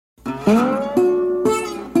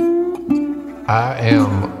I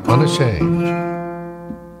am unashamed.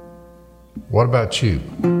 What about you?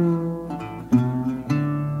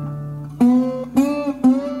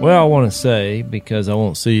 Well, I want to say, because I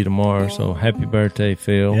won't see you tomorrow, so happy birthday,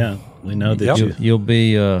 Phil. Yeah, we know that You'll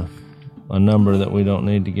be a number that we don't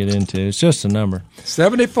need to get into. It's just a number.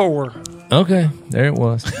 74. Okay, there it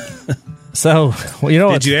was. So, well, you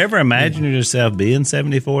know, Did you ever imagine yourself being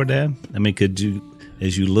 74, Dad? I mean, could you,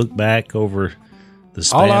 as you look back over the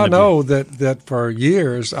span All I of know that for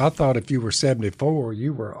years I thought if you were 74,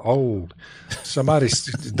 you were old. Somebody,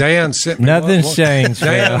 Dan sent me. Nothing's changed,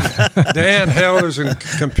 Phil. Dan held his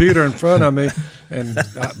computer in front of me, and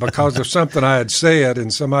because of something I had said,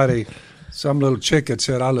 and some little chick had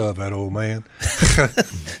said, "I love that old man."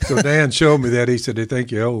 So Dan showed me that. He said, "They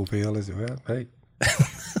think you're old, Phil." I said, "Well, hey."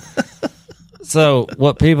 So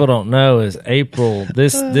what people don't know is April,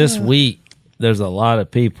 this week, there's a lot of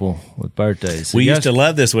people with birthdays. So we used to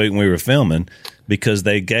love this week when we were filming because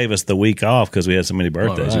they gave us the week off because we had so many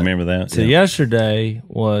birthdays. Right. You remember that? So yesterday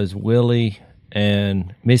was Willie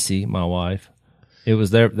and Missy, my wife. It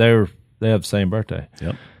was they have the same birthday.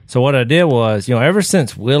 Yep. So what I did was, ever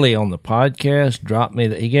since Willie on the podcast dropped me,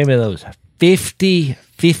 he gave me those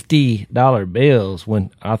 $50 bills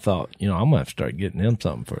when I thought, I'm going to have to start getting him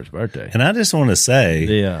something for his birthday. And I just want to say,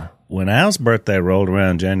 Yeah. when Al's birthday rolled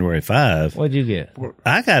around January 5, What'd you get?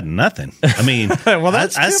 I got nothing. I mean, Well,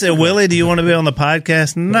 that's I said, Willie, do you want to be on the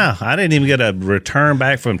podcast? No, I didn't even get a return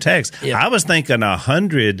back from text. Yeah. I was thinking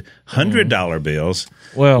 $100 bills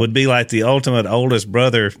Well- would be like the ultimate oldest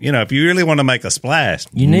brother. If you really want to make a splash,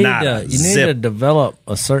 You need nada, to to zip. develop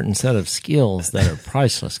a certain set of skills that are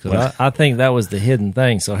priceless, because I think that was the hidden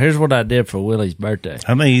thing. So here's what I did for Willie's birthday.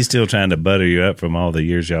 I think he's still trying to butter you up from all the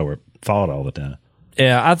years y'all were fought all the time.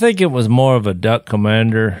 Yeah, I think it was more of a duck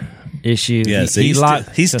commander issue. Yeah, so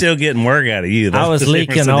he's still getting work out of you. That's I was the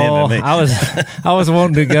difference leaking in him oil. and me. I was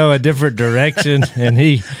wanting to go a different direction, and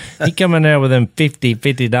he come in there with them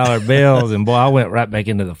 $50 bills, and boy, I went right back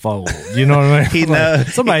into the fold. You know what I mean? He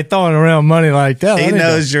knows. Somebody throwing around money like that. He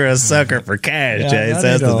knows you're a sucker for cash, Jay. I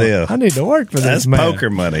That's need the to- deal. I need to work for this That's man. poker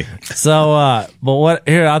money. So, but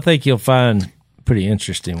I think you'll find pretty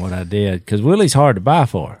interesting what I did, because Willie's hard to buy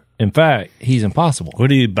for. In fact, he's impossible. What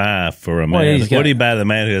do you buy for a man? Well, What do you buy the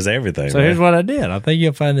man who has everything? So right? here's what I did. I think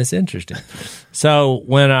you'll find this interesting. So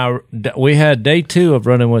when we had day 2 of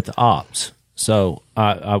running with the ops. So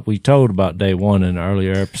we told about day 1 in an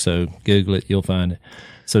earlier episode. Google it, you'll find it.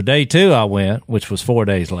 So day 2 I went, which was 4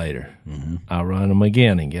 days later. Mm-hmm. I run them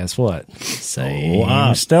again, and guess what?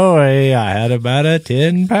 Same story. I had about a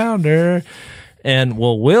 10-pounder, and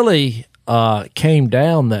Willie came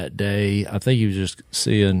down that day. I think he was just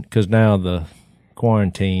seeing, because now the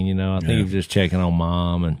quarantine, I think he was just checking on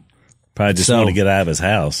Mom, and Probably just want to get out of his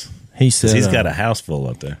house. he said He's got a house full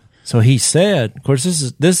up there. So he said, of course,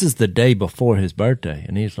 this is the day before his birthday,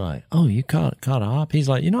 and he's like, "Oh, you caught a hop?" He's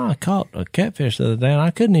like, I caught a catfish the other day, and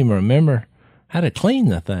I couldn't even remember how to clean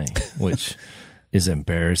the thing, which is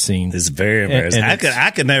embarrassing. It's very embarrassing. And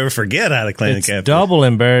I could never forget how to clean a It's catfish. double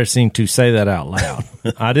embarrassing to say that out loud.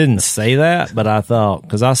 I didn't say that, but I thought,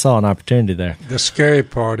 because I saw an opportunity there. The scary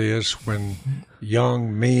part is when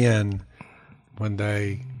young men, when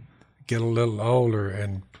they get a little older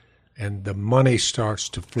and the money starts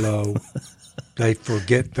to flow, they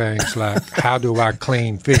forget things like, how do I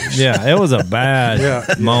clean fish? Yeah, it was a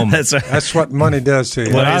bad moment. That's right. That's what money does to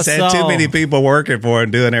you. Well, I he's had too saw- many people working for him,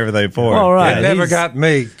 doing everything for him. All right. It never he's- got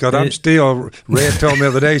me, because I'm still, Red told me the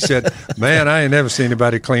other day, he said, man, I ain't never seen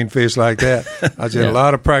anybody clean fish like that. I said, a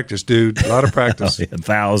lot of practice, dude, a lot of practice. Yeah,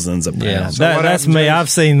 thousands of Yeah, pounds. So what that's happens me. is- I've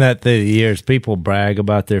seen that through the years. People brag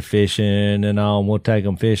about their fishing and all, and we'll take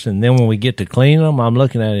them fishing. And then when we get to clean them, I'm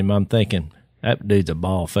looking at him, I'm thinking, that dude's a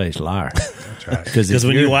bald-faced liar. That's right. Because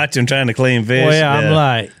when you watch him trying to clean fish, well, yeah, I'm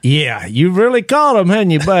like, yeah, you really caught him,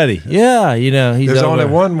 hadn't you, buddy? Yeah, he's There's over. only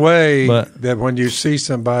one way But- that when you see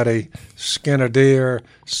somebody skin a deer,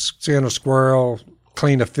 skin a squirrel,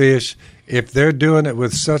 clean a fish, if they're doing it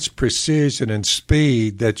with such precision and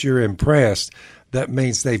speed that you're impressed, that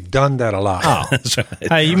means they've done that a lot. Oh. That's right.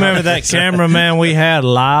 Hey, you remember that cameraman we had,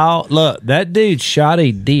 Lyle? Look, that dude shot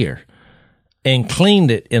a deer and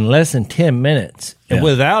cleaned it in less than 10 minutes and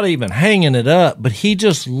without even hanging it up. But he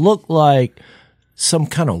just looked like some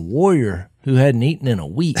kind of warrior who hadn't eaten in a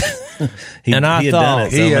week. And I had thought- done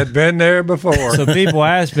it He so had been there before. So people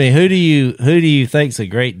ask me, who do you think's a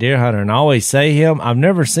great deer hunter? And I always say him. I've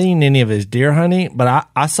never seen any of his deer hunting, but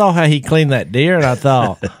I saw how he cleaned that deer, and I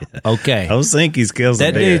thought, okay, Those Sinkies kills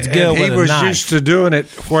that a deer. dude's good And he with a was knife. used to doing it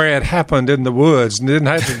where it happened in the woods and didn't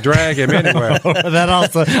have to drag him anywhere. That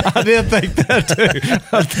also, I did think that too.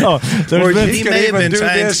 I thought, there's Or been- you He could may have even been do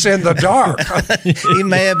trying this in the dark. He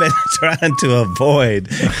may have been trying to avoid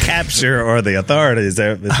capture or the authorities. Is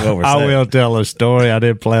what we're I saying. will tell a story. I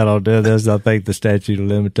didn't plan on doing this. I think the statute of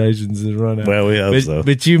limitations is run out. Well, we hope but, so.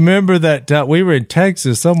 But you remember that we were in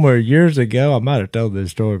Texas somewhere years ago. I might have told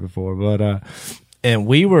this story before, but and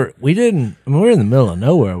we were in the middle of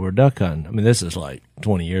nowhere. We're duck hunting. I mean, this is like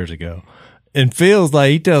 20 years ago. And Phil's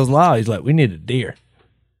like, he tells Lyle, he's like, we need a deer.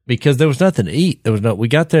 Because there was nothing to eat. We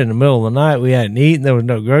got there in the middle of the night. We hadn't eaten. There was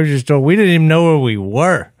no grocery store. We didn't even know where we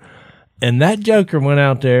were. And that joker went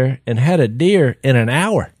out there and had a deer in an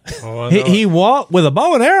hour. Oh, I know He walked with a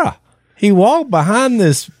bow and arrow. He walked behind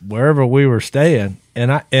this wherever we were staying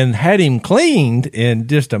and had him cleaned in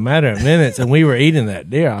just a matter of minutes. And we were eating that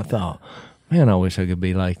deer. I thought, man, I wish I could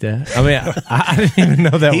be like that. I mean, I didn't even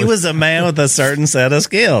know that He was a man with a certain set of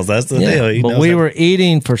skills. That's the deal. He but knows we how- were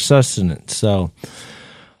eating for sustenance.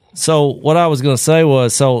 So what I was going to say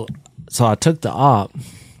was, so I took the op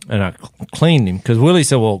and I cleaned him because Willie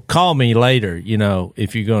said, well, call me later,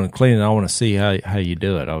 if you're going to clean it. I want to see how you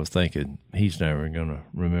do it. I was thinking he's never going to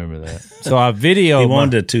remember that. So I videoed. He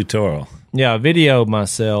wanted a tutorial. I videoed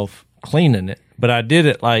myself cleaning it, but I did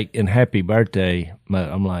it like in happy birthday.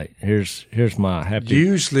 I'm like, here's my happy.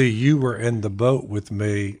 Usually you were in the boat with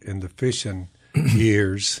me in the fishing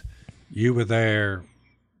years. You were there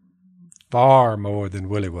far more than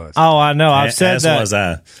Willie was. Oh, I know. I've said As that. was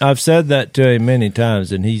I. I've said that to him many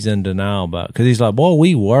times, and he's in denial about it. Because he's like, boy,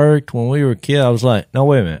 we worked when we were kids. I was like, no,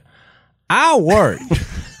 wait a minute. I worked.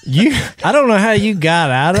 I don't know how you got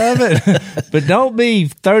out of it, but don't be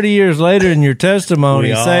 30 years later in your testimony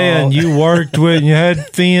We all- saying you worked with, you had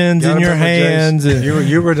fins in Gotta your remember, hands. Jason, And,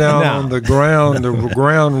 you were down No. on the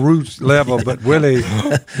ground root level, but Willie,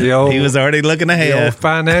 the old, He was already looking the old ahead.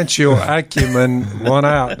 financial acumen won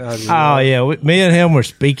out. Oh yeah, me and him were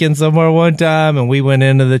speaking somewhere one time, and we went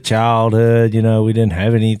into the childhood. We didn't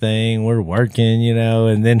have anything. We're working,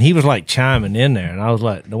 and then he was like chiming in there, and I was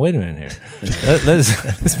like, "No, wait a minute here.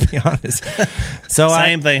 Let's be honest." So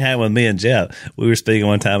Same thing happened with me and Jeff. We were speaking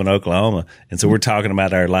one time in Oklahoma, and so we're talking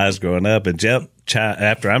about our lives growing up. And Jeff,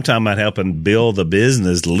 after I'm talking about helping build the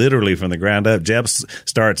business literally from the ground up, Jeff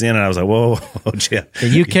starts in, and I was like, "Whoa, Jeff,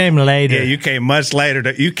 you came later. yeah, you came much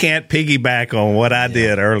later. You can't piggyback on what I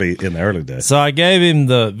did in the early days." So I gave him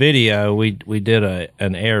the video. We did an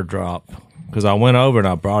airdrop because I went over and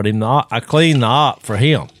I brought him I cleaned the op for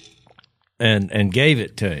him and gave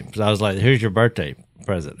it to him. So I was like, "Here's your birthday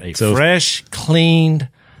present: a fresh, cleaned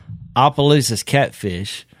Opelousas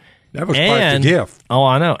catfish." That was quite the gift. Oh,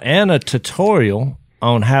 I know, and a tutorial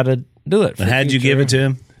on how to do it. And how'd you give it to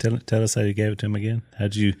him? Tell us how you gave it to him again.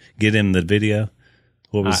 How'd you get him the video?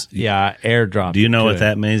 What was? I airdropped. Do you know it what to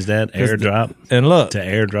that him. means? That airdrop And look, to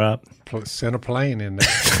airdrop. Sent a plane in there.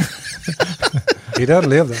 He doesn't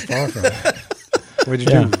live that far from it. What did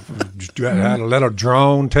you do? Had a little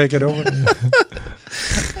drone take it over?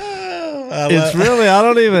 it's really, I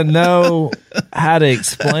don't even know how to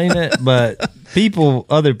explain it, but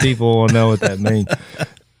other people will know what that means.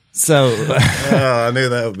 So Oh, I knew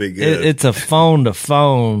that would be good. it's a phone to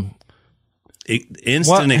phone.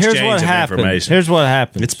 Instant Here's exchange what of happened. information. Here's what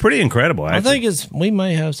happened. It's pretty incredible. Actually. I think we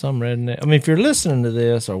may have some redneck. I mean, if you're listening to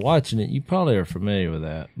this or watching it, you probably are familiar with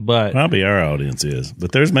that. But Probably our audience is,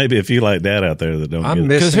 but there's maybe a few like that out there that don't I'm get it.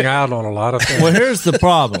 missing out on a lot of things. well, here's the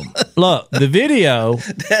problem. Look, the video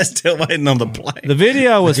That's still waiting on the plane. The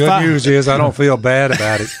video was Good news is I don't feel bad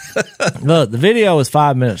about it. Look, the video was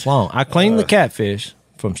 5 minutes long. I cleaned the catfish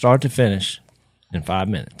from start to finish in 5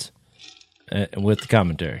 minutes with the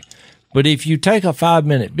commentary. But if you take a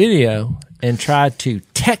 5-minute video and try to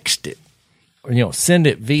text it, or, send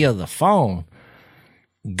it via the phone,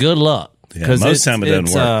 good luck. Yeah, most time it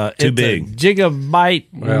doesn't work. Too it's big. A gigabyte,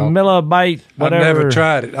 Well, millibyte, whatever. I've never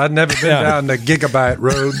tried it. I've never been Yeah. down the gigabyte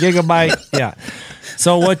road. Gigabyte, yeah.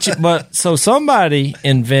 So somebody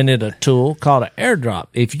invented a tool called an airdrop.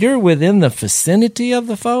 If you're within the vicinity of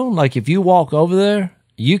the phone, like if you walk over there,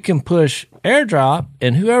 you can push airdrop,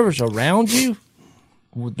 and whoever's around you,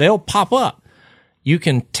 they'll pop up. You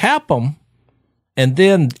can tap them, and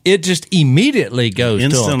then it just immediately goes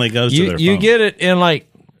Instantly to them. goes to their You phone. get it in like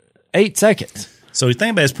 8 seconds. So you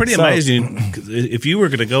think about it, it's pretty So- amazing. 'Cause if you were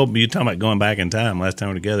going to go, you're talking about going back in time. Last time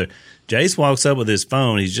we were together, Jace walks up with his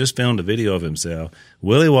phone. He's just filmed a video of himself.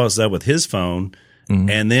 Willie walks up with his phone,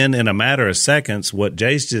 and then in a matter of seconds, what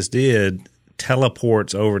Jace just did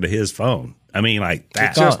teleports over to his phone. I mean, like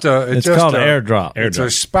that. It's called AirDrop. It's a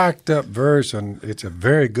spiked up version. It's a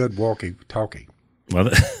very good walkie-talkie. Well,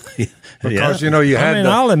 Because, you know, you had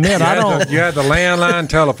I'll admit, you had the landline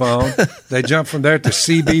telephone. They jumped from there to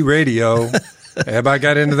CB radio. Everybody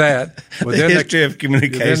got into that. Well, the history of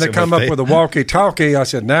communication. Then they come up with a walkie-talkie. I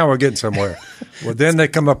said, now we're getting somewhere. Well, then they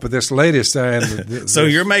come up with this latest thing. So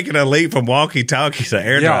you're making a leap from walkie-talkie to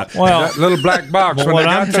AirDrop. Yeah, Well, that little black box. When they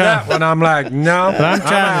got to that one, I'm like, no. But I'm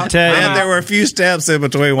trying to tell you, And there were a few steps in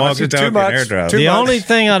between walkie-talkie and much, AirDrop. too the much. only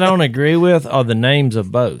thing I don't agree with are the names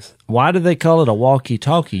of both. Why do they call it a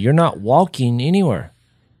walkie-talkie? You're not walking anywhere.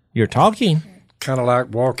 You're talking. Kind of like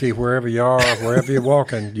walkie wherever you are, wherever you're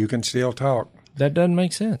walking, you can still talk. That doesn't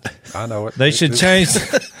make sense. I know it. They should change.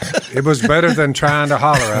 It was better than trying to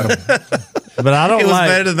holler at them. But I don't It was like.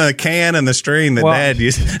 better than the can and the string that Well, Dad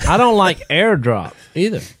used. I don't like AirDrop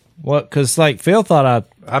either. What? Because like Phil thought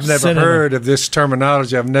I've never heard of this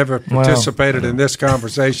terminology. I've never participated in this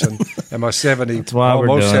conversation in my 70, why we're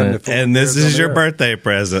almost doing it. 74 And this years is on your air. birthday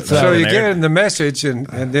present. So you Air- get in the message, and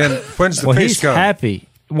then when's the Well, fish he's come? happy.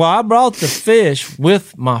 Well, I brought the fish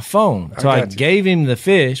with my phone, so I got you. gave him the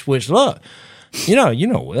fish. Which look, you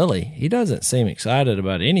know Willie. He doesn't seem excited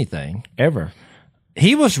about anything ever.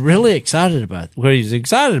 He was really excited about. Well, he's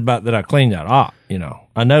excited about that I cleaned that up. You know,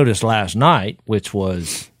 I noticed last night, which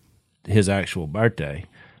was his actual birthday.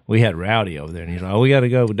 We had Rowdy over there, and he's like, "Oh, we got to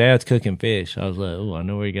go. Dad's cooking fish." I was like, "Oh, I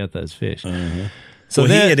know where you got those fish." So Well,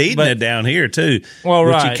 then- he had eaten but- it down here too. Well,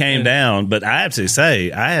 which right. he came down. But I have to say,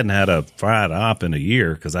 I hadn't had a fried op in a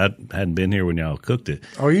year because I hadn't been here when y'all cooked it.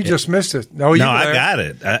 Oh, you just missed it. Oh, you No, were I there. got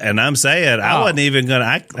it, and I'm saying I wasn't even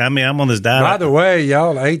gonna. I mean, I'm on this diet. By the way,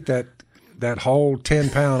 y'all ate that whole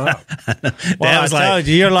 10-pound up. Well, I was like- told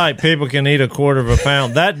you, you're like people can eat a quarter of a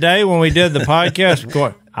pound. That day when we did the podcast,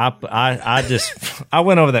 I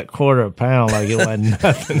went over that quarter of a pound like it wasn't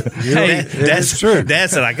nothing. Hey, it's true. Dad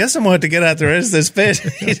said, "I guess I'm going to get out the rest of this fish."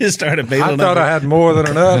 He just started beating I up. thought I had more than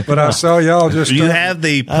enough, but I saw y'all just. You have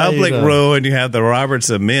the public know. rule and you have the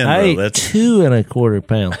Robertson men I rule. ate That's 2 1/4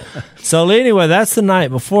 pounds. So anyway, that's the night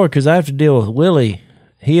before because I have to deal with Willie.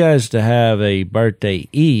 He has to have a birthday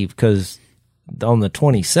eve because on the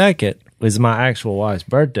 22nd is my actual wife's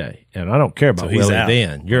birthday, and I don't care about he's Willie out.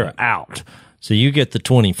 then. You're out, so you get the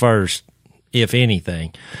 21st, if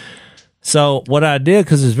anything. So what I did,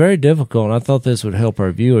 because it's very difficult, and I thought this would help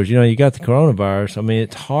our viewers. You know, you got the coronavirus. I mean,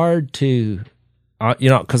 it's hard to,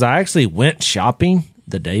 because I actually went shopping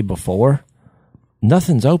the day before.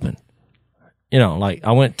 Nothing's open. You know, like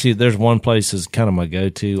I went to, there's one place is kind of my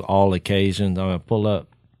go-to all occasions. I'm going to pull up.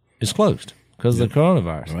 It's closed because of the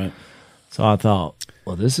coronavirus. right. So I thought,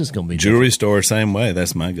 well, this is going to be Jewelry store, same way.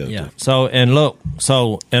 That's my go-to. yeah. So and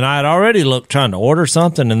I had already looked trying to order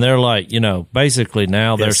something, and they're like, basically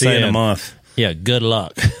now Yeah, they're see you saying, in a month. yeah, good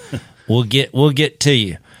luck. we'll get to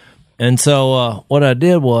you. And so what I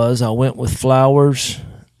did was I went with flowers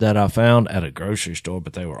that I found at a grocery store,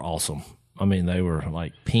 but they were awesome. I mean, they were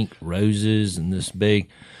like pink roses and this big.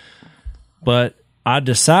 But I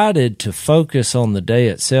decided to focus on the day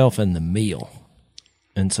itself and the meal.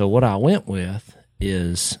 And so what I went with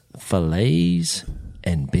is fillets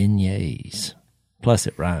and beignets. Plus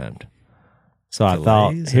it rhymed. So I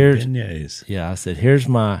thought, Fillets and here's beignets. yeah, I said, here's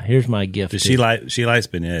my gift. Does to she you." likes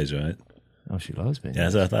beignets, right? Oh, she loves beignets. Yeah,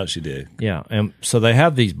 so I thought she did. Yeah, and so they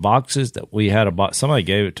have these boxes that we had a box. Somebody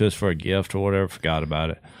gave it to us for a gift or whatever. Forgot about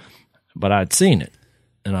it, but I'd seen it,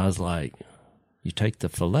 and I was like, "You take the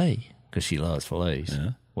fillet because she loves fillets,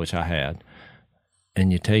 which I had,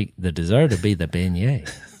 and you take the dessert to be the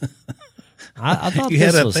beignet." I thought You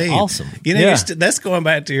this had a was theme. awesome. You know, yeah. that's going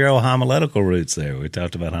back to your old homiletical roots there. We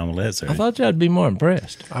talked about homilets I earlier. thought y'd be more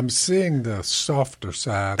impressed. I'm seeing the softer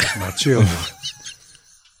side of my children.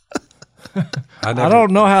 I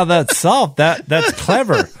don't know how that's soft. That's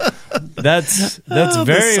clever. That's The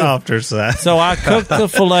very softer side. So I cooked the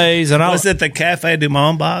fillets, and I Was it the Cafe Du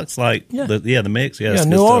Monde box? Like, Yeah. the mix? Yeah, Yeah, it's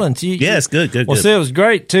New good stuff. Orleans. Yeah, it's good. Well, see, it was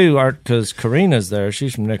great too, because Karina's there.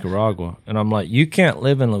 She's from Nicaragua, and I'm like, you can't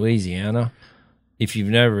live in Louisiana if you've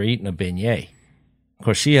never eaten a beignet. Of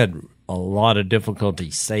course, she had a lot of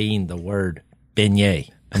difficulty saying the word beignet.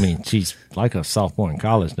 I mean, she's like a sophomore in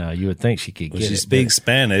college now. You would think she could get She it. speaks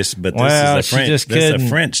Spanish, but this Well, is she a French. just That's couldn't. a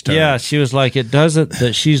French term. Yeah, she was like, it doesn't.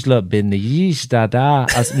 That she's la beignet da da.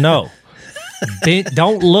 I said, no.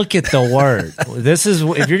 Don't look at the word. This is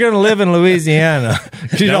if you're going to live in Louisiana.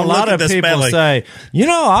 You know, a Don't lot look of at the people spelling. say,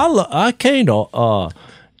 I can't.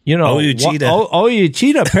 you cheetah. you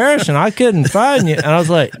cheetah Parish, and I couldn't find you. And I was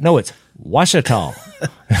like, no, it's Washita.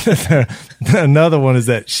 Another one is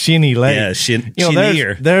that Shinny Lake.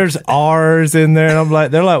 Yeah, there's R's in there, and I'm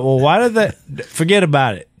like, they're like, well, why did that? Forget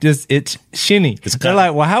about it. Just it's Shinny. They're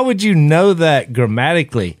like, well, how would you know that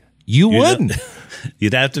grammatically? You wouldn't.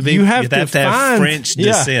 You'd have to be. You have you'd to have to have find French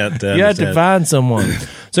descent. You have to find someone.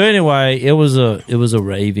 So anyway, it was a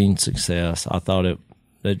raving success. I thought it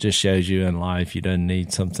just shows you in life you don't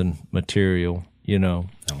need something material. You know.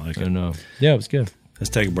 I like it. And, yeah, it was good. Let's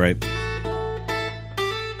take a break.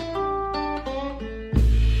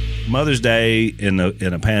 Mother's Day in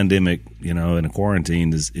a pandemic, in a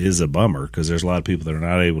quarantine is a bummer because there's a lot of people that are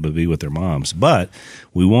not able to be with their moms. But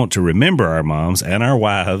we want to remember our moms and our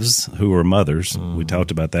wives who are mothers. We talked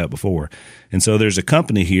about that before. And so there's a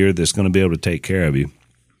company here that's going to be able to take care of you.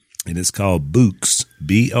 And it's called Bouqs,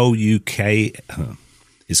 B-O-U-K.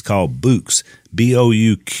 It's called Bouqs,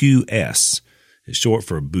 B-O-U-Q-S. It's short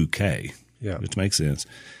for bouquet, which makes sense.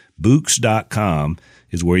 Bouqs.com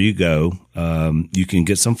is where you go. You can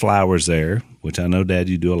get some flowers there, which I know, Dad,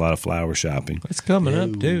 you do a lot of flower shopping. It's coming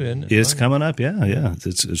up too, isn't it? It's coming up, yeah.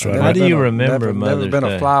 It's right. How do you remember Mother's Never been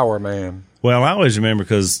Day? a flower man. Well, I always remember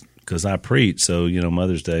because I preach. So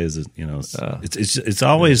Mother's Day is it's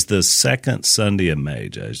always the second Sunday of May,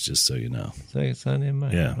 Judge. Just so you know, Second Sunday in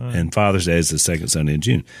May. yeah. Right. And Father's Day is the second Sunday in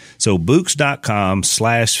June. So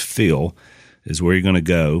Bouqs.com/Phil is where you're going to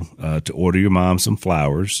go to order your mom some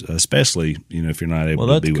flowers, especially if you're not able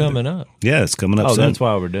to be with her. Well, that's coming up. Yeah, it's coming up. Oh, soon. that's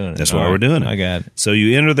why we're doing it. That's why we're doing it. I got it. So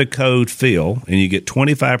you enter the code Phil, and you get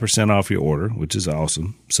 25% off your order, which is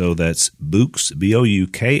awesome. So that's Bouqs,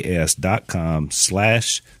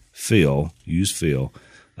 BOUKS.com/Phil. Use Phil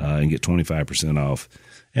and get 25% off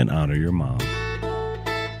and honor your mom.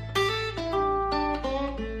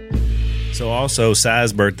 So also,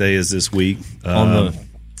 Si's birthday is this week.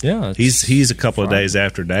 He's a couple of days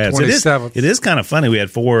after Dad's. 27th. It is kind of funny. We had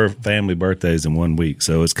 4 family birthdays in 1 week,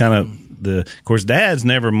 so it's kind of of course, Dad's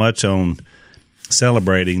never much on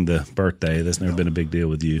celebrating the birthday. That's never been a big deal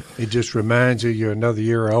with you. It just reminds you you're another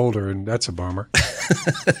year older, and that's a bummer.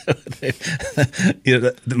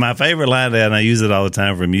 My favorite line, Dad, and I use it all the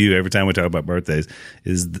time from you every time we talk about birthdays,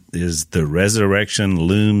 is the resurrection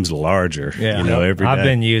looms larger. Yeah, every day. I've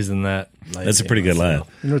been using that lately. That's a pretty good line.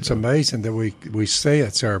 It's amazing that we say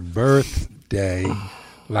it's our birthday,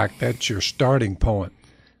 like that's your starting point.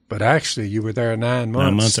 But actually, you were there 9 months.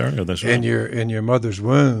 9 months earlier, that's right. In your mother's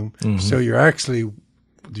womb. Mm-hmm. So you're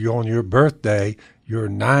on your birthday, you're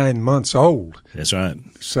 9 months old. That's right.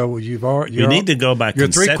 So you need to go by You're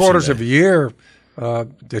conception 3/4 day. of a year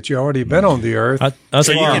that you already been on the earth. So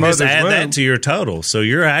you can just add womb. that to your total. So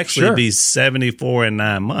you're actually Sure. be 74 in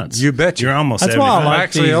 9 months. You bet you. You're almost That's 75. why I like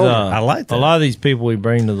Actually these. older. I like that. A lot of these people we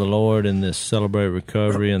bring to the Lord in this Celebrate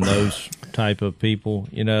Recovery and those type of people,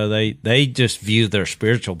 they just view their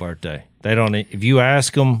spiritual birthday. They don't. If you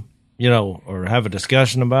ask them, or have a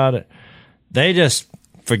discussion about it, they just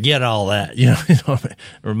forget all that. It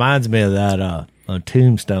reminds me of that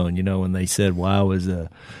Tombstone. When they said, "Why was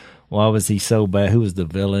he so bad?" Who was the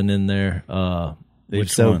villain in there?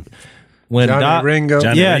 Which one? When Johnny Ringo.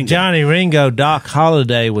 Johnny Ringo. Doc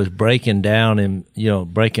Holliday was breaking down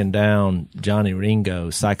Johnny Ringo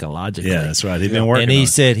psychologically. Yeah, that's right. He'd been working and he on it.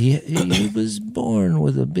 said he was born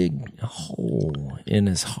with a big hole in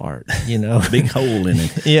his heart, Big hole in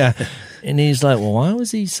it. Yeah. And he's like, well, why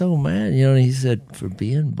was he so mad? And he said, for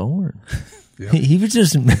being born. Yep. He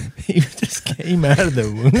just came out of the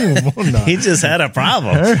womb one night. He just had a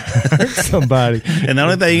problem. hurt somebody. And the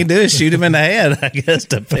only thing you can do is shoot him in the head, I guess,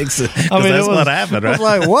 to fix it. That's what happened, right?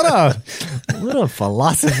 I was like, what a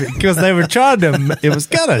philosophy. Because they were trying to, it was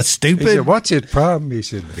kind of He stupid. said, "What's his problem?" He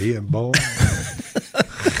said, "Being born."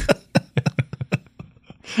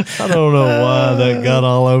 I don't know why that got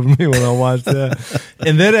all over me when I watched that.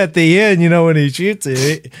 And then at the end, when he shoots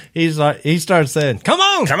it, he starts saying, "Come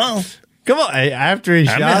on, Come on. come on!" After he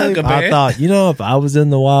I'm shot a him, huckleberry. I thought, if I was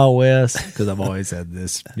in the Wild West, because I've always had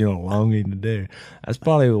this, longing to do. That's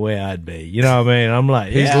probably the way I'd be. You know what I mean? I'm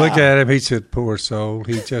like, He's yeah. looking at him. He said, "Poor soul.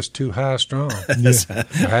 He's just too high strung." I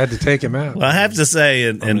had to take him out. Well, I have to say,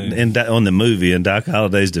 on the movie, in Doc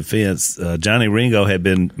Holliday's defense, Johnny Ringo had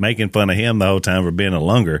been making fun of him the whole time for being a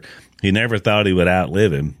lunger. He never thought he would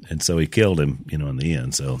outlive him, and so he killed him, in the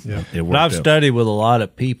end. So it worked But I've out. studied with a lot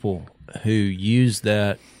of people who use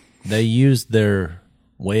that. They use their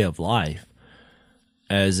way of life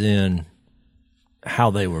as in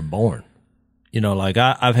how they were born. Like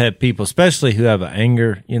I've had people, especially who have an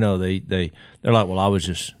anger. They're like, "Well, I was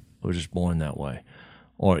just born that way."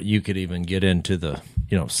 Or you could even get into the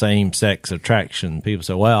same sex attraction. People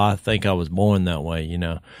say, "Well, I think I was born that way."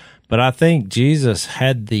 But I think Jesus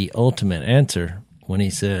had the ultimate answer when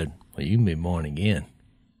he said, "Well, you can be born again."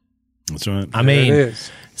 That's right. I mean, it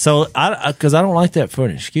is. so because I don't like that for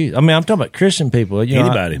an excuse. I mean, I'm talking about Christian people. You know,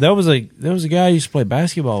 Anybody. there was a guy I used to play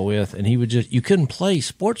basketball with, and he would you couldn't play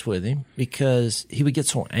sports with him because he would get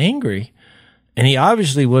so angry, and he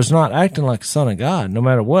obviously was not acting like a son of God, no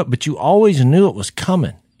matter what. But you always knew it was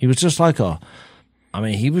coming. He was just like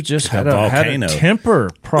he was just had a temper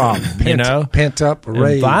problem, pent up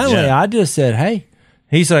rage. And finally, Yeah. I just said, "Hey,"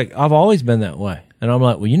 he's like, "I've always been that way." And I'm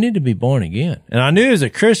like, well, you need to be born again. And I knew he was a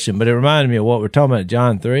Christian, but it reminded me of what we're talking about,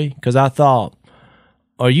 John 3, because I thought,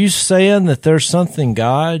 are you saying that there's something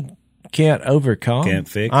God can't overcome? Can't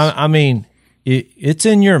fix? I mean, it's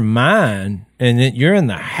in your mind, and you're in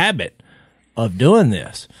the habit of doing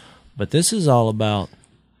this. But this is all about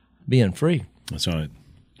being free. That's right.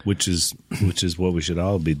 Which is what we should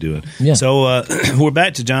all be doing. Yeah. So we're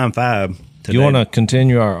back to John 5. Today. You want to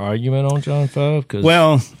continue our argument on John 5?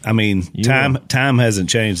 Well, I mean, time hasn't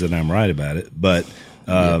changed that I'm right about it, but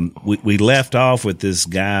we left off with this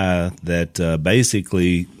guy that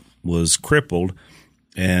basically was crippled,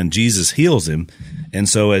 and Jesus heals him. And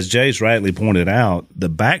so, as Jay's rightly pointed out, the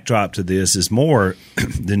backdrop to this is more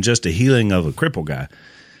than just a healing of a crippled guy.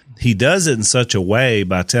 He does it in such a way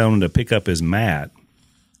by telling him to pick up his mat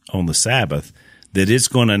on the Sabbath that it's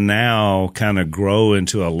going to now kind of grow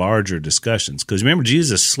into a larger discussions. Because remember,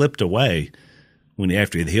 Jesus slipped away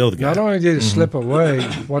after he'd healed the guy. Not only did he slip away,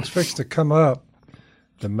 what's fixed to come up,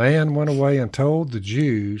 the man went away and told the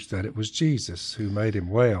Jews that it was Jesus who made him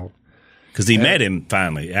well. Because he met him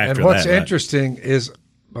finally after that. And what's right? interesting is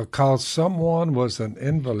because someone was an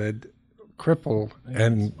invalid, crippled,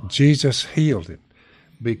 and Jesus healed him.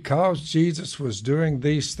 Because Jesus was doing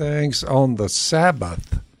these things on the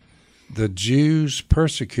Sabbath, the Jews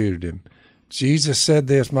persecuted him. Jesus said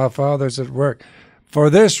this, my Father's at work. For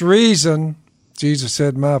this reason, Jesus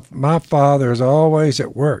said, my Father is always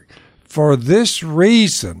at work. For this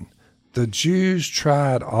reason, the Jews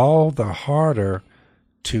tried all the harder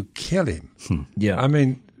to kill him. Yeah. I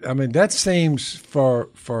mean, that seems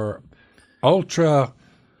for ultra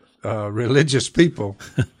religious people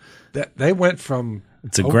that they went from.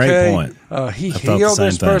 It's a great point. He I thought healed the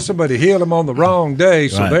this same thing. person, but he healed him on the wrong day,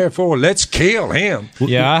 so Right. therefore let's kill him.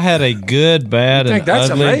 Yeah, I had a good, bad, I think and that's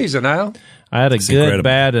ugly. amazing, Al. I had a It's good, incredible.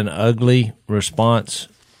 bad, and ugly response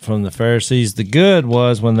from the Pharisees. The good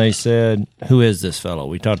was when they said, "Who is this fellow?"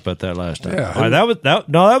 We talked about that last time. Yeah, All right,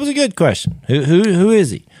 that was a good question. Who is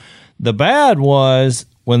he? The bad was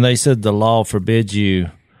when they said the law forbids you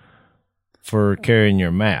for carrying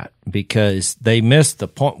your mat, because they missed the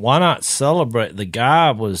point. Why not celebrate? The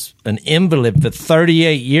guy was an invalid for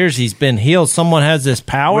 38 years. He's been healed. Someone has this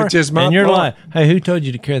power. Which is my and you're point. like, hey, who told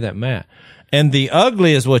you to carry that mat? And the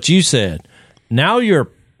ugly is what you said. Now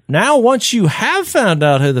once you have found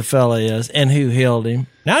out who the fella is and who healed him,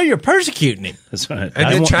 now you're persecuting him. That's right.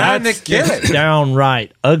 And they're trying to kill It's it.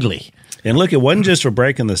 downright ugly. And look, it wasn't just for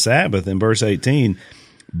breaking the Sabbath in verse 18,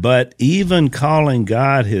 but even calling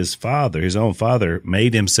God his Father, his own Father,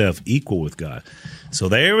 made himself equal with God. So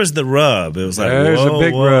there was the rub. It was like, There's whoa, a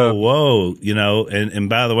big whoa, rub. whoa. You know, and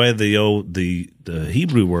by the way, the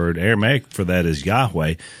Hebrew word, Aramaic for that is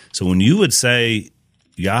Yahweh. So when you would say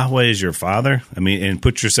Yahweh is your Father, I mean, and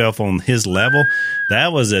put yourself on his level,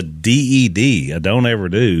 that was a DED, a don't ever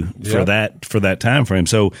do for that time frame.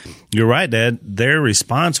 So you're right, Dad. Their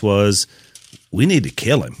response was, we need to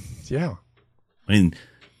kill him. Yeah. I mean,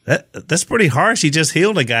 that's pretty harsh. He just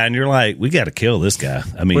healed a guy, and you're like, we got to kill this guy.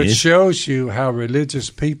 I mean, Which shows you how religious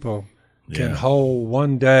people can Yeah. hold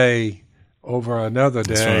one day over another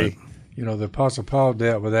day. That's right. You know, the Apostle Paul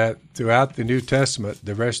dealt with that throughout the New Testament.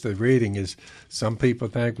 The rest of the reading is some people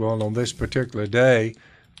think, well, on this particular day,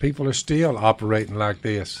 people are still operating like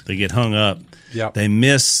this. they get hung up. Yep. They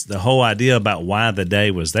miss the whole idea about why the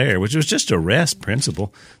day was there, which was just a rest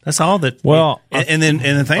principle. That's all that. Well, and then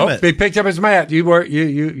the thing Oh, about he picked up his mat.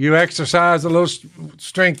 You exercise a little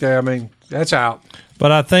strength there. I mean, that's out.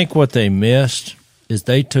 But I think what they missed is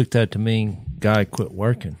they took that to mean guy quit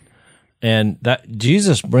working. And that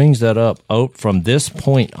Jesus brings that up from this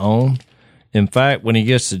point on. In fact, when he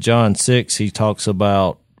gets to John 6, he talks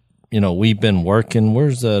about, we've been working.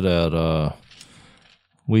 Where's that at?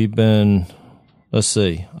 Let's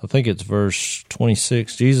see. I think it's verse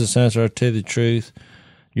 26. Jesus answered, I tell you the truth.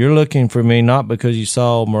 You're looking for me not because you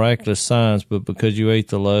saw miraculous signs, but because you ate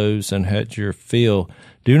the loaves and had your fill.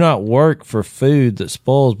 Do not work for food that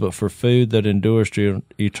spoils, but for food that endures to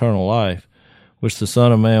eternal life, which the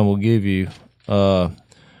Son of Man will give you.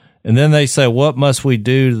 And then they say, what must we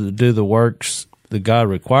do to do the works that God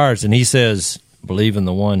requires? And he says, believe in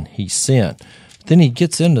the one he sent. Then he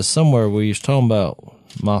gets into somewhere where he's talking about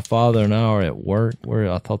my Father and I are at work. Where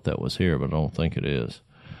I thought that was here, but I don't think it is.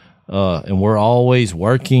 and we're always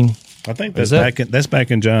working. I think that's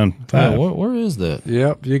back in John 5. Where is that?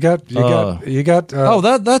 Yep, you got.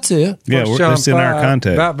 That's it. Yeah, it's in our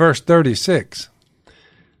context. About verse 36.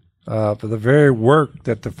 For the very work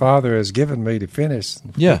that the Father has given me to finish,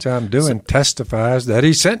 which I'm doing, testifies that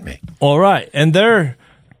He sent me. All right, and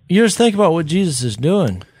you just think about what Jesus is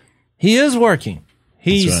doing. He is working.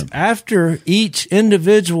 He's after each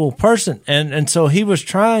individual person, and so He was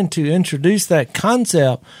trying to introduce that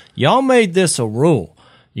concept. Y'all made this a rule.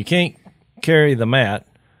 You can't carry the mat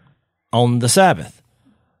on the Sabbath.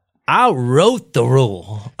 I wrote the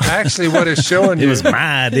rule. Actually, what it's showing you it was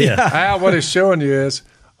my idea. Al, what it's showing you is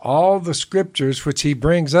all the scriptures which he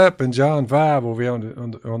brings up in John 5 will be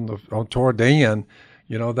on toward the end.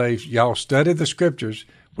 You know, y'all studied the scriptures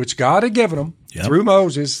which God had given them through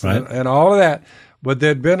Moses and all of that, but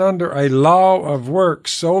they'd been under a law of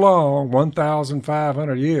works so long,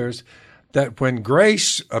 1,500 years, that when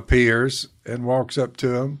grace appears and walks up to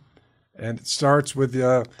them, and it starts with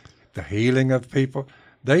the healing of people,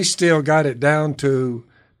 they still got it down to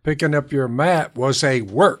picking up your mat was a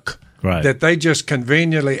work that they just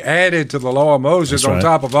conveniently added to the law of Moses on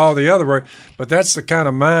top of all the other work. But that's the kind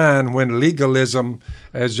of mind when legalism,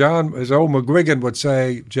 as old McGuigan would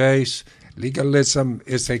say, Jace, legalism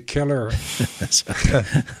is a killer.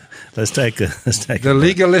 Let's take the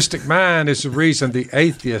legalistic mind is the reason the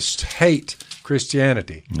atheists hate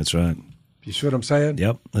Christianity. That's right. You see what I'm saying?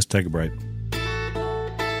 Yep. Let's take a break.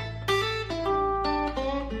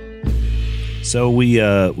 So we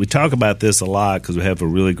talk about this a lot because we have a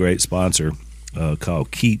really great sponsor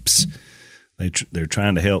called Keeps. They're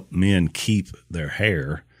trying to help men keep their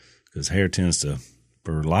hair because hair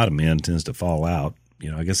for a lot of men, tends to fall out.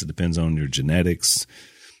 You know, I guess it depends on your genetics.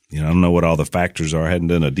 You know, I don't know what all the factors are. I hadn't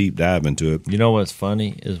done a deep dive into it. You know what's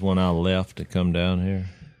funny is when I left to come down here,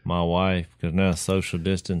 my wife, because now social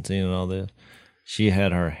distancing and all this, she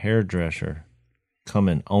had her hairdresser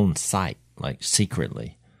coming on site, like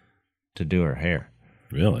secretly, to do her hair.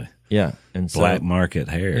 Really? Yeah. And black market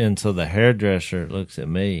hair. And so the hairdresser looks at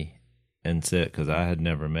me and said, because I had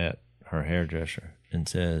never met her hairdresser, and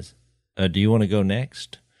says, do you want to go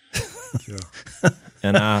next?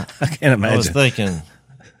 And I can't imagine. I was thinking,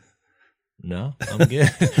 no, I'm good.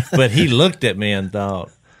 But he looked at me and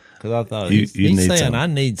thought, because I thought he's saying something. I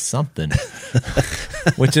need something,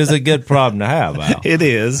 which is a good problem to have, Al. It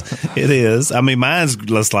is. I mean, mine's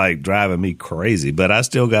just like driving me crazy, but I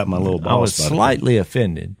still got my little ball. I was slightly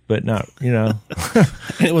offended, but not,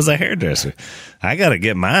 It was a hairdresser. I got to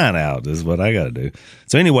get mine out is what I got to do.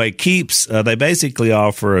 So anyway, Keeps, they basically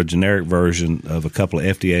offer a generic version of a couple of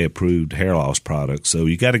FDA-approved hair loss products. So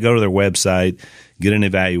you got to go to their website, get an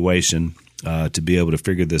evaluation to be able to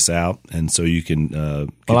figure this out, and so you can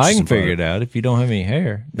I can figure it out if you don't have any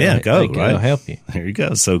hair. They'll help you. There you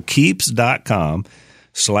go. So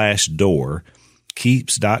keeps.com/door.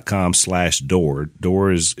 Keeps.com/door.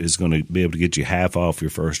 Door is going to be able to get you half off your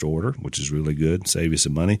first order, which is really good. Save you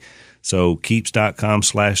some money. So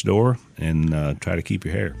keeps.com/door and try to keep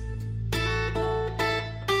your hair.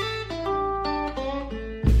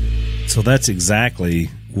 So that's exactly,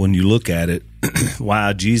 when you look at it,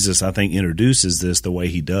 why Jesus, I think, introduces this the way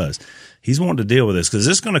he does. He's wanting to deal with this because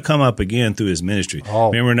this is going to come up again through his ministry.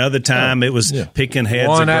 Remember another time it was picking heads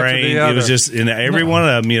one of grain. It was just in every one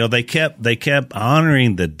of them. They kept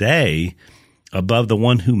honoring the day above the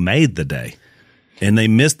one who made the day, and they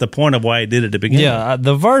missed the point of why he did it to begin. Yeah,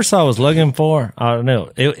 the verse I was looking for, I don't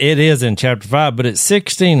know, it is in chapter 5, but it's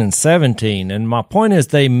 16 and 17. And my point is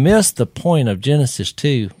they missed the point of Genesis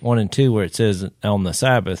 2:1-2, where it says on the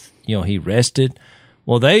Sabbath, he rested.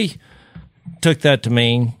 Well, they took that to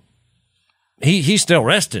mean he's still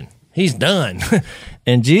resting. He's done.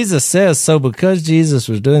 And Jesus says, so because Jesus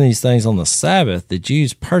was doing these things on the Sabbath, the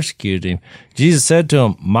Jews persecuted him. Jesus said to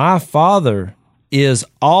him, my Father is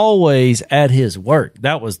always at his work.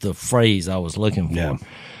 That was the phrase I was looking for. Yeah.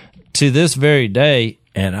 To this very day,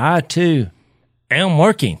 and I too am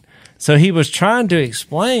working. So he was trying to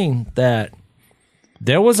explain that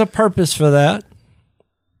there was a purpose for that.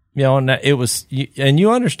 And that it was, and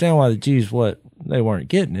you understand why the Jews, they weren't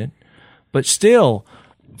getting it. But still,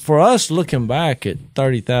 for us looking back at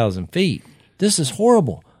 30,000 feet, this is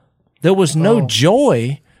horrible. There was no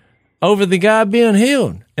joy over the guy being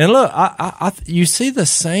healed. And look, you see the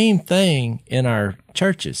same thing in our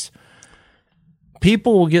churches.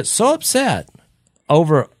 People will get so upset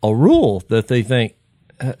over a rule that they think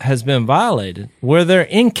has been violated, where they're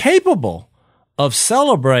incapable of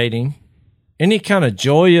celebrating any kind of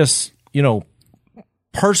joyous,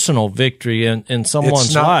 personal victory in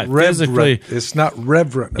someone's life. Physically, it's not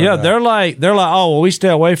reverent. Yeah, they're like, oh, well, we stay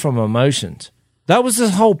away from emotions. That was the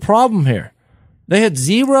whole problem here. They had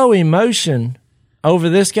zero emotion over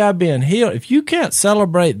this guy being healed. If you can't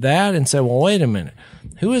celebrate that and say, well, wait a minute,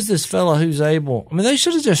 who is this fellow who's able? I mean, they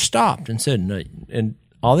should have just stopped and said, no, and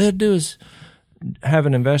all they had to do is have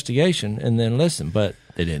an investigation and then listen, but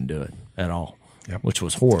they didn't do it at all, which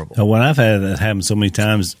was horrible. Now, when I've had that happen so many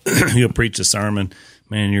times, you'll preach a sermon,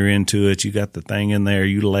 man, you're into it, you got the thing in there,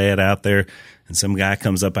 you lay it out there, and some guy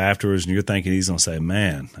comes up afterwards and you're thinking he's going to say,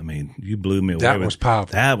 man, I mean, you blew me away. That was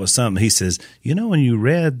powerful. That was something. He says, you know, when you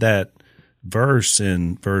read that verse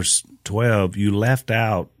in verse 12, you left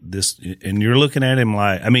out this, and you're looking at him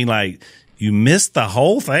like you missed the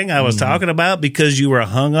whole thing I was talking about because you were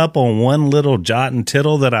hung up on one little jot and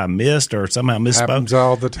tittle that I missed or somehow misspoke. Happens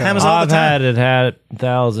all the time. I've had it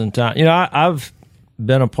 1,000 times. You know, I've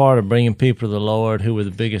been a part of bringing people to the Lord who were the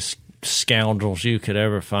biggest scoundrels you could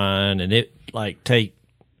ever find, and it take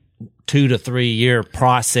 2 to 3 year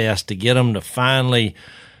process to get them to finally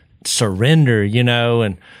surrender, you know,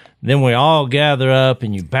 and then we all gather up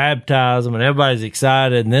and you baptize them and everybody's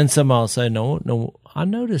excited, and then somebody will say, no, I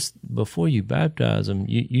noticed before you baptize them,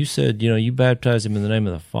 you said, you know, you baptize them in the name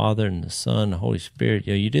of the Father and the Son and the Holy Spirit.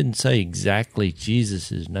 You know, you didn't say exactly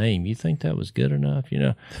Jesus' name. You think that was good enough, you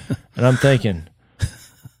know? And I'm thinking,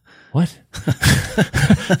 what?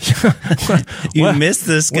 You missed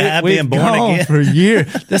this guy being born again for years.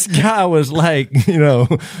 This guy was like, you know,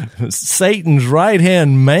 Satan's right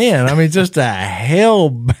hand man. I mean, just a hell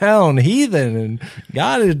bound heathen, and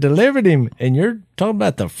God has delivered him. And you're talking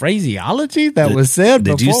about the phraseology that was said.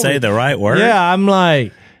 Did you say the right word? Yeah, I'm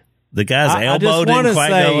like, the guy's elbow didn't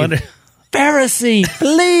quite go under. Pharisee,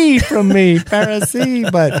 flee from me,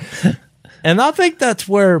 Pharisee. And I think that's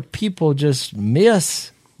where people just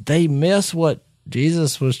miss. They miss what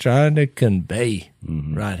Jesus was trying to convey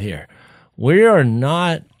right here. We are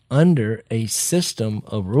not under a system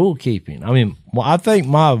of rule keeping. I mean, I think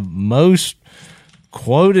my most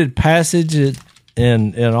quoted passage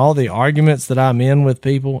in all the arguments that I'm in with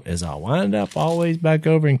people is I wind up always back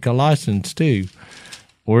over in Colossians 2,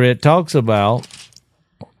 where it talks about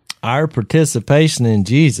our participation in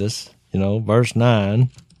Jesus, you know, verse 9.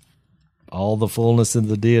 All the fullness of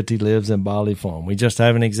the deity lives in bodily form. We just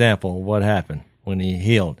have an example of what happened when he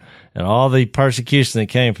healed and all the persecution that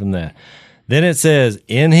came from that. Then it says,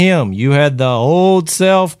 in him you had the old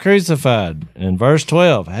self crucified. In verse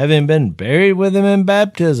 12, having been buried with him in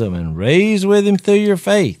baptism and raised with him through your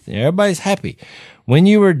faith. And everybody's happy. When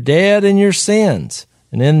you were dead in your sins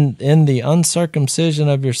and in the uncircumcision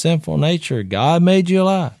of your sinful nature, God made you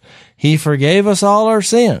alive. He forgave us all our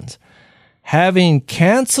sins, having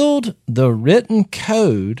canceled the written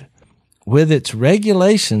code with its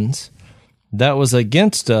regulations that was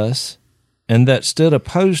against us and that stood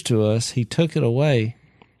opposed to us, he took it away,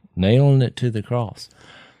 nailing it to the cross.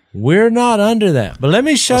 We're not under that. But let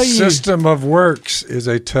me show you. The system of works is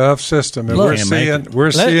a tough system, and Look,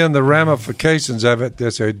 we're seeing the ramifications of it.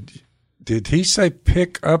 Did he say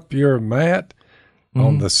pick up your mat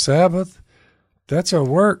on the Sabbath? That's a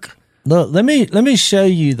work. Look, let me show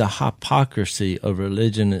you the hypocrisy of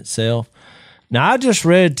religion itself. Now, I just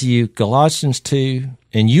read to you Colossians 2,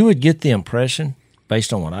 and you would get the impression,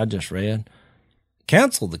 based on what I just read,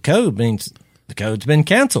 cancel the code means the code's been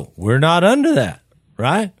canceled. We're not under that,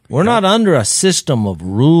 right? We're not under a system of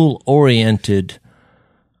rule-oriented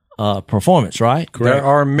performance, right? Correct. There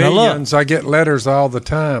are millions. I get letters all the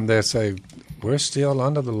time that say, we're still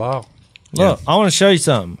under the law. Look, I want to show you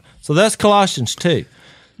something. So that's Colossians 2.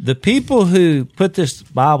 The people who put this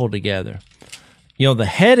Bible together, you know, the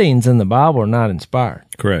headings in the Bible are not inspired.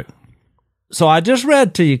 Correct. So I just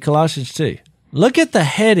read to you Colossians 2. Look at the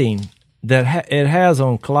heading that it has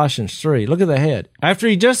on Colossians 3. Look at the head. After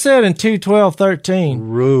he just said in 2:12-13,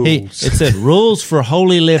 rules. It said rules for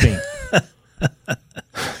holy living.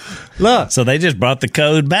 Look. So they just brought the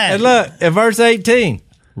code back. And look, at verse 18,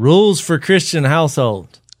 rules for Christian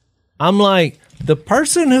households. I'm like, the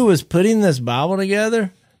person who was putting this Bible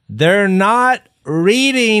together, they're not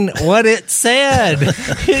reading what it said.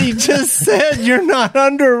 He just said you're not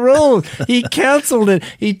under rules. He canceled it.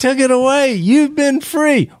 He took it away. You've been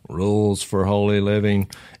free. Rules for holy living.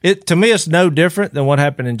 To me, it's no different than what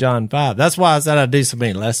happened in John 5. That's why I said I'd do so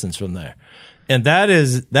many lessons from there. And that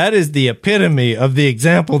is the epitome of the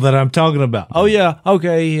example that I'm talking about. Oh, yeah,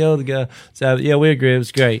 okay, he healed the guy. So, yeah, we agree. It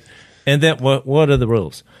was great. And then what are the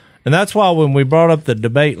rules? And that's why when we brought up the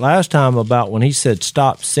debate last time about when he said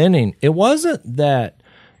stop sinning, it wasn't that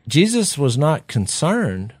Jesus was not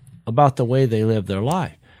concerned about the way they live their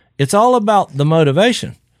life. It's all about the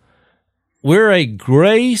motivation. We're a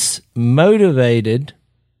grace-motivated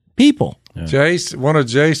people. Yeah. Jace, one of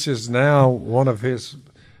Jace's now, one of his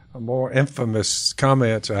more infamous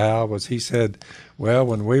comments of Al was he said, well,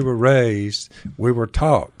 when we were raised, we were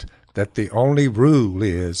taught that the only rule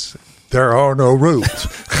is there are no rules.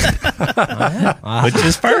 Which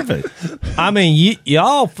is perfect. I mean,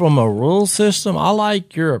 y'all from a rule system, I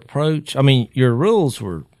like your approach. I mean, your rules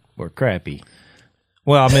were crappy.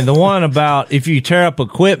 Well, I mean, the one about if you tear up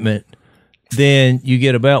equipment, then you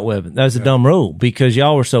get a belt weapon. That's a dumb rule because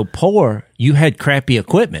y'all were so poor, you had crappy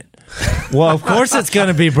equipment. Well, of course it's going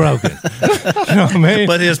to be broken. You know what I mean?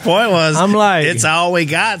 But his point was, I'm like, it's all we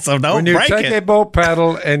got, so don't When you break take it. a boat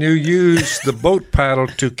paddle and you use the boat paddle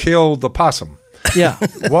to kill the possum, yeah.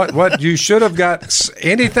 what you should have got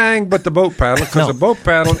anything but the boat paddle because the boat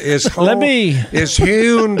paddle is is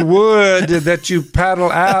hewn wood that you paddle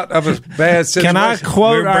out of a bad situation. Can I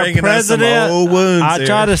quote We're our bringing us some president? old wounds I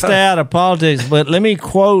try here. to stay out of politics, but let me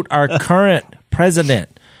quote our current president.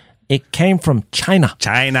 It came from China.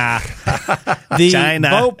 China. The China.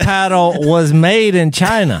 boat paddle was made in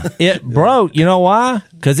China. It broke. You know why?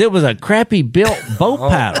 Because it was a crappy built boat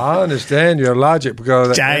paddle. I understand your logic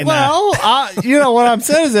because China. Well, you know what I'm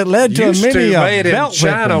saying is it led to a used mini to made in belt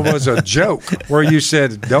China weapon. was a joke where you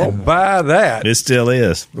said, don't buy that. It still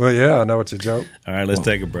is. Well, yeah, I know it's a joke. All right, let's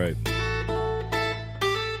take a break.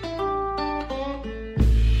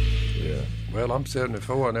 Well, I'm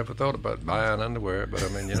 74. I never thought about buying underwear, but I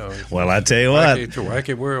mean, you know. It's Well, I tell you what, it's a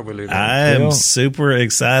wacky world we live in. I am super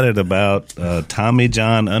excited about Tommy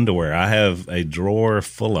John underwear. I have a drawer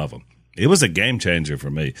full of them. It was a game changer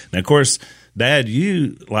for me. Now, of course, Dad,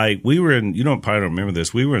 we were in, you don't probably remember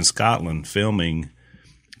this, we were in Scotland filming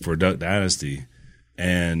for Duck Dynasty,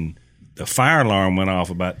 and the fire alarm went off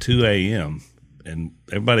about 2 a.m., and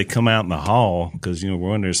everybody come out in the hall because,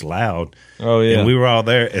 we're under it's loud. Oh, yeah. And we were all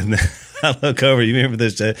there, and I look over, you remember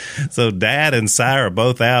this, Jay? So Dad and Si are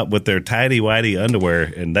both out with their tighty-whitey underwear,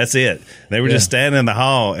 and that's it. They were just standing in the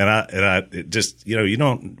hall, and I just, you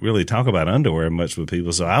don't really talk about underwear much with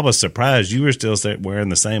people, so I was surprised you were still wearing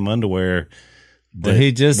the same underwear. Well,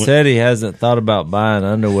 he just said he hasn't thought about buying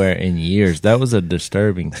underwear in years. That was a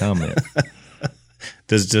disturbing comment.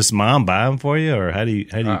 Does just Mom buy them for you, or how do you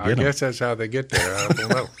get them? I guess that's how they get there. I don't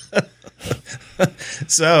know.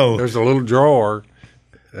 So There's a little drawer,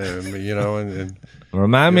 and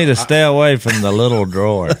Remind me to stay away from the little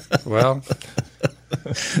drawer. well,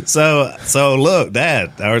 So look,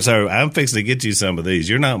 Dad. So I'm fixing to get you some of these.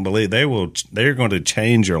 You're not gonna believe they're going to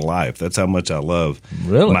change your life. That's how much I love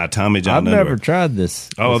Really? my Tommy John I've underwear. never tried this.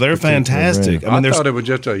 Oh, they're fantastic. I there's thought it was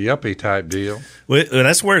just a yuppie type deal. well,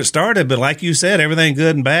 that's where it started. But like you said, everything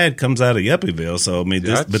good and bad comes out of Yuppieville. So I mean,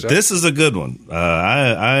 this is a good one.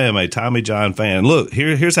 I am a Tommy John fan. Look,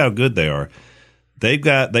 here's how good they are. They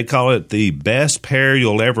call it the best pair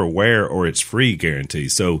you'll ever wear, or it's free guarantee.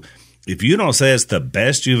 So if you don't say it's the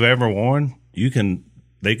best you've ever worn,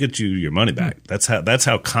 they get you your money back. That's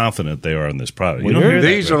how confident they are in this product. You don't hear that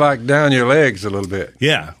These very are like down your legs a little bit.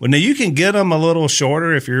 Yeah. Well, now you can get them a little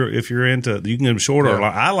shorter if you're into. You can get them shorter. Yeah. Or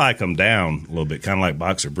I like them down a little bit, kind of like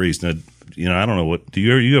boxer briefs. Now, I don't know what.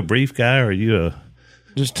 Are you a brief guy or are you a?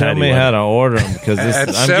 Just tell Tidy me white. how to order them because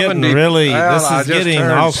At I'm getting really. Al, This I is just getting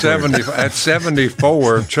turned awkward. 70, at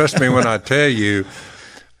 74, trust me when I tell you,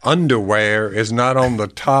 underwear is not on the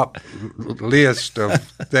top list of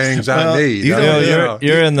things I need. you don't- Bill,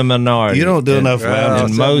 you're in the minority. You don't do enough in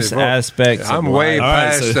lounge. most 74. aspects. I'm of way life. All right,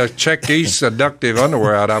 past so- the check these seductive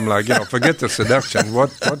underwear out. I'm like, forget the seduction.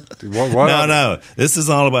 What? No. This is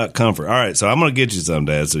all about comfort. All right, so I'm going to get you some,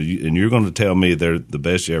 Dad. So you're going to tell me they're the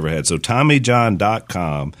best you ever had. So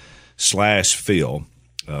TommyJohn.com/Phil.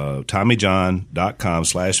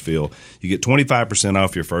 TommyJohn.com/Phil. You get 25%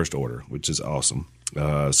 off your first order, which is awesome.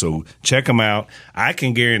 So check them out. I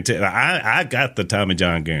can guarantee. I got the Tommy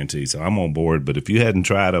John guarantee, so I'm on board. But if you hadn't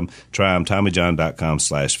tried them, try them.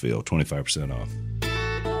 TommyJohn.com/Phil. 25% off.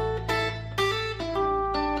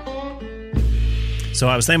 So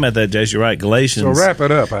I was thinking about that, Jace. You're right. Galatians. So wrap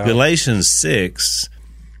it up, Al. Galatians 6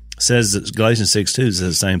 says that Galatians 6:2 says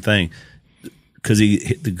the same thing. Because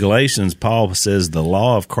the Galatians, Paul says the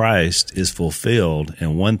law of Christ is fulfilled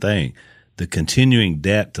in one thing, the continuing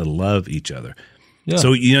debt to love each other. Yeah.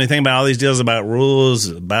 So, you think about all these deals about rules,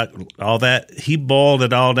 about all that. He boiled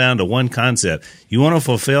it all down to one concept. You want to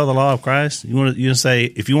fulfill the law of Christ? You say,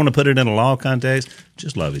 if you want to put it in a law context,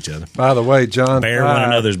 just love each other. By the way, John, Bear one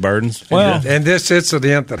another's burdens. Well, and this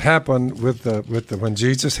incident that happened with the when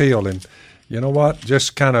Jesus healed him, you know what?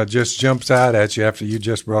 Just kind of jumps out at you after you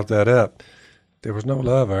just brought that up. There was no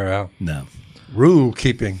love there, Al. No, Rule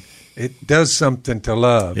keeping, it does something to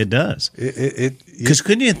love. it does. It Because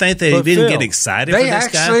couldn't you think they But didn't Phil, get excited for they this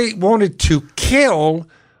guy? actually wanted to kill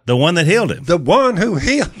The one that healed him. the one who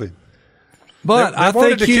healed him. But They I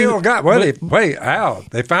wanted think to kill God. Well,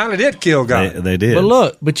 they finally did kill God. They did.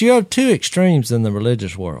 But you have two extremes in the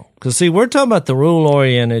religious world. Because, see, we're talking about the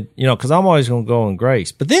rule-oriented, because I'm always going to go in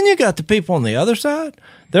grace. But then you got the people on the other side.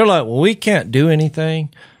 They're like, well, we can't do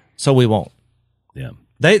anything, so we won't. Yeah.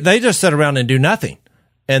 They just sit around and do nothing.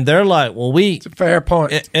 And they're like, well, It's a fair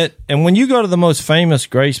point. And when you go to the most famous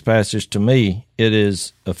grace passage to me, it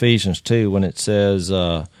is Ephesians 2 when it says,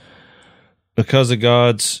 because of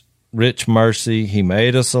God's rich mercy, he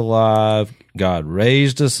made us alive. God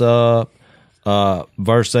raised us up.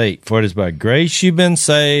 Verse 8, for it is by grace you've been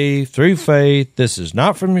saved through faith. This is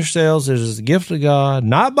not from yourselves. It is the gift of God,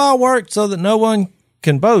 not by works, so that no one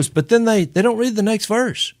can boast. But then they don't read the next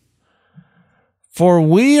verse. For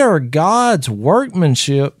we are God's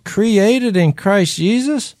workmanship, created in Christ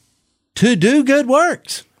Jesus to do good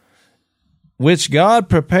works, which God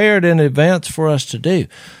prepared in advance for us to do.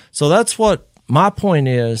 So that's what my point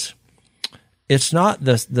is. It's not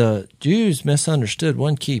the Jews misunderstood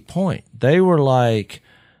one key point. They were like,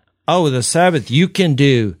 oh, the Sabbath, you can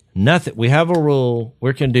do nothing. We have a rule.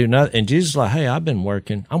 We can do nothing. And Jesus is like, hey, I've been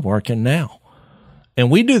working. I'm working now.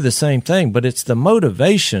 And we do the same thing, but it's the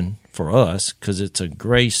motivation for us because it's a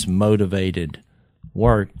grace-motivated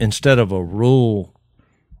work instead of a rule-keeping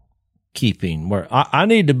where I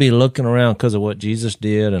need to be looking around because of what Jesus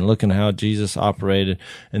did and looking how Jesus operated,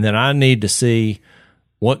 and then I need to see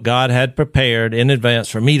what God had prepared in advance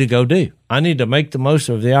for me to go do. I need to make the most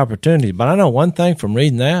of the opportunity. But I know one thing from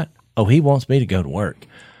reading that, he wants me to go to work.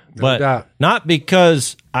 But not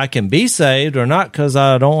because I can be saved or not because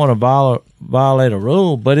I don't want to violate a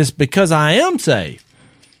rule, but it's because I am saved.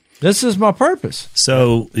 This is my purpose.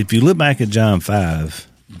 So if you look back at John 5,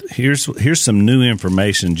 here's some new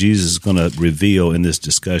information Jesus is going to reveal in this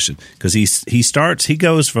discussion because he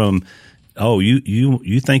goes from,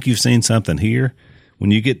 you think you've seen something here?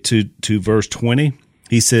 When you get to verse 20,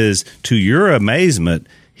 he says, to your amazement,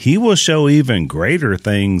 he will show even greater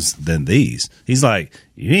things than these. He's like,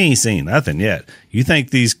 you ain't seen nothing yet. You think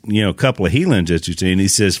these, couple of healings that you've seen. He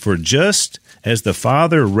says, for just as the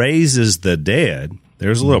Father raises the dead,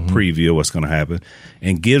 there's a little preview of what's going to happen,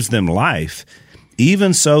 and gives them life,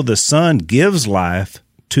 even so the Son gives life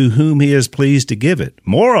to whom he is pleased to give it.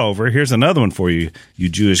 Moreover, here's another one for you, you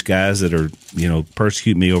Jewish guys that are,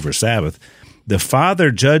 persecute me over Sabbath. The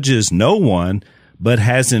Father judges no one, but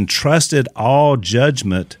has entrusted all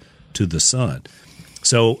judgment to the Son.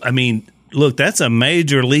 So, look, that's a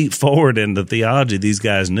major leap forward in the theology these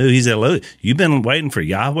guys knew. He said, look, you've been waiting for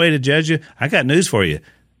Yahweh to judge you? I got news for you.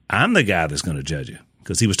 I'm the guy that's going to judge you.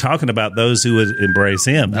 Because he was talking about those who would embrace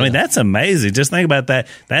him. That's amazing. Just think about that.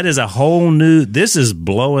 That is a whole new, this is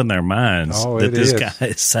blowing their minds that this guy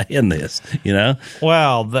is saying this,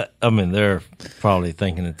 Well, they're probably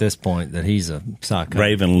thinking at this point that he's a psycho.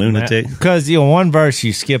 Raven lunatic. Because, one verse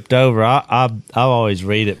you skipped over, I always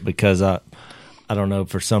read it because I don't know,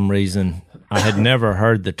 for some reason, I had never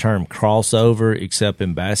heard the term crossover except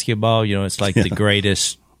in basketball. It's like the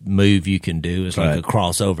greatest move you can do. It's like a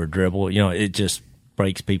crossover dribble. It just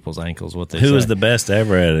breaks people's ankles. What they say. Who was the best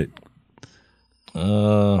ever at it?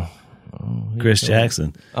 Chris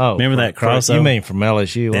Jackson. Oh, remember that crossover? You mean from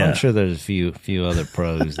LSU? Yeah. I'm sure there's a few other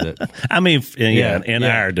pros that. in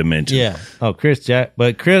our dimension. Yeah. Oh, Chris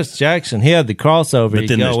Jackson, he had the crossover. But He'd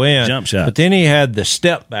then go the in, jump shot. But then he had the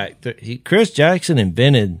step back. Chris Jackson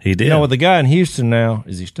invented. He did. With the guy in Houston now.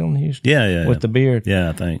 Is he still in Houston? Yeah. With the beard. Yeah,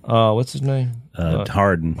 I think. What's his name?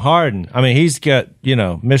 Harden. Harden. He's got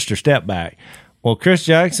Mr. Step Back. Well, Chris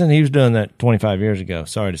Jackson, he was doing that 25 years ago.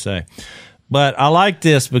 Sorry to say. But I like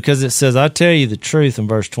this because it says, I tell you the truth in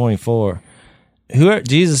verse 24.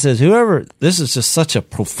 Jesus says, this is just such a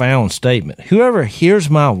profound statement. Whoever hears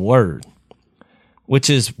my word, which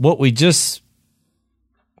is what we just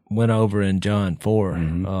went over in John 4,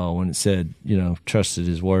 when it said, trusted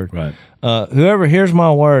his word. Right. Whoever hears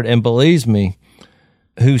my word and believes me,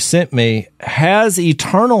 who sent me, has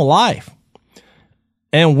eternal life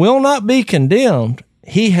and will not be condemned.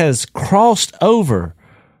 He has crossed over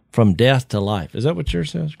from death to life. Is that what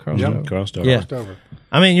yours says? Crossed over. Crossed over. Yeah. Crossed over.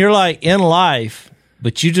 You're like in life,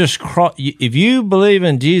 but you just if you believe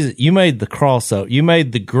in Jesus, you made the crossover. You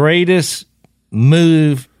made the greatest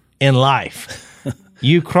move in life.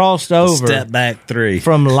 You crossed over. Step back 3.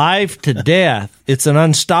 From life to death. It's an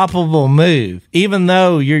unstoppable move. Even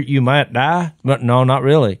though you might die, but no, not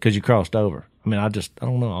really, because you crossed over. I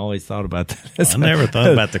don't know. I always thought about that. I never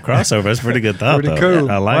thought about the crossover. That's a pretty good thought. Pretty though.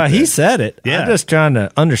 cool. I like well, that. he said it. Yeah. I'm just trying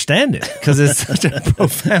to understand it because it's such a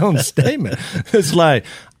profound statement. It's like,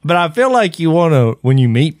 but I feel like you want to, when you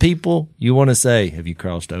meet people, you want to say, have you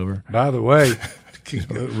crossed over? By the way,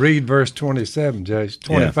 Read verse 27, Jase.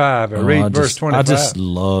 25. Or read verse 25. I just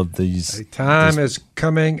love these. A time is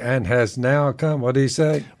coming and has now come. What do you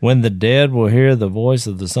say? When the dead will hear the voice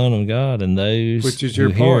of the Son of God, and those Which is your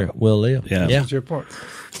who hear point. will live. Yeah. That's your point.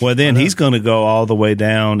 Well, then he's going to go all the way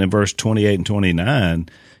down in verse 28 and 29.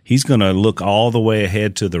 He's going to look all the way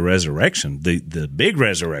ahead to the resurrection, the big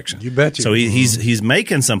resurrection. You betcha. So he's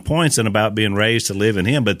making some points in about being raised to live in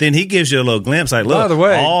him, but then he gives you a little glimpse like, look, By the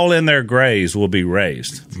way, all in their graves will be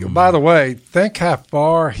raised. By the way, think how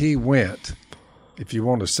far he went, if you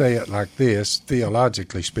want to say it like this,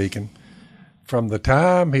 theologically speaking, from the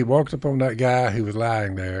time he walked up on that guy who was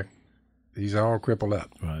lying there, he's all crippled up.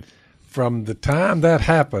 Right. From the time that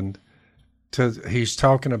happened to he's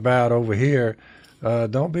talking about over here,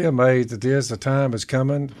 don't be amazed that the time is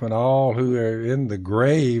coming when all who are in the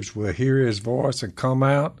graves will hear his voice and come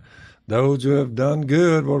out. Those who have done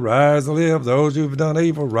good will rise to live. Those who have done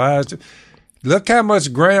evil rise to. Look how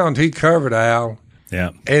much ground he covered, Al,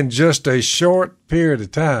 Yeah. in just a short period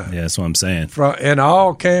of time. Yeah, that's what I'm saying. And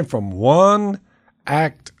all came from one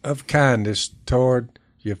act of kindness toward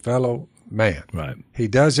your fellow man. Right. He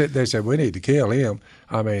does it. They said, we need to kill him.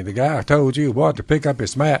 I mean, the guy told you what to pick up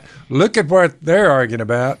his mat. Look at what they're arguing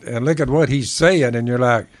about and look at what he's saying. And you're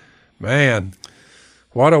like, man,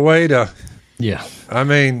 what a way to, Yeah. I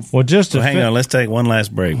mean, Well, just to Well, hang on. Let's take one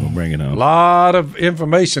last break. We'll bring it a on. lot of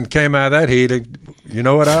information came out of that heat. You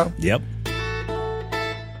know what, Al? Yep.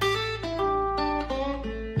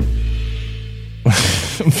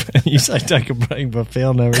 You say take a break, but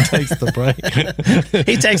Phil never takes the break.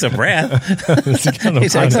 He takes a breath. It's kind of He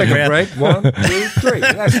takes funny. a Take a breath. break. 1, 2, 3.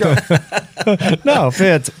 Let's go. No,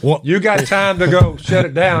 Fitz. You got time to go. Shut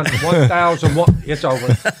it down. 1,001. It's over.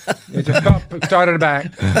 It's a start at the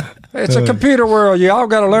back. It's a computer world. You all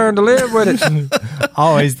got to learn to live with it. I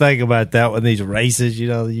always think about that with these races. You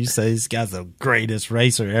know, you say this guy's the greatest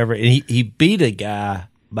racer ever, and he beat a guy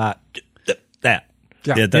by that.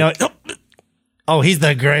 Yeah. Yeah, You know, oh, he's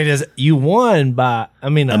the greatest. You won by, I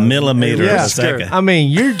mean, a millimeter Yeah, of a second. I mean,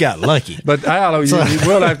 you got lucky. But Al, you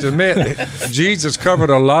will have to admit, Jesus covered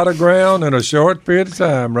a lot of ground in a short period of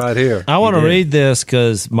time right here. I want to did. read this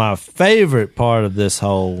because my favorite part of this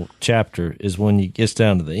whole chapter is when he gets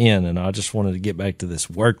down to the end, and I just wanted to get back to this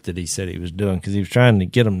work that he said he was doing because he was trying to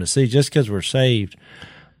get them to see just because we're saved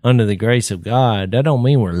under the grace of God, that don't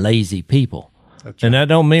mean we're lazy people. And that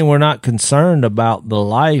don't mean we're not concerned about the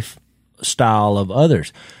lifestyle of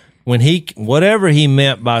others. When whatever he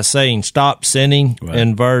meant by saying stop sinning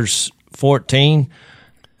in verse 14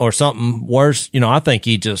 or something worse, I think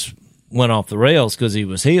he just went off the rails because he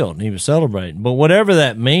was healed and he was celebrating. But whatever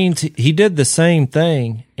that means, he did the same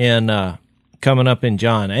thing in coming up in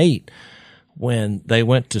John 8 when they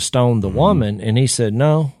went to stone the woman, and he said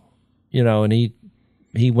no, and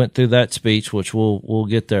he went through that speech, which we'll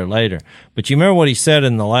get there later. But you remember what he said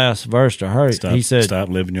in the last verse to her? He said, stop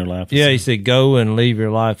living your life. he said, go and leave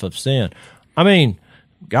your life of sin. I mean,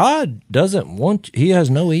 God doesn't want, he has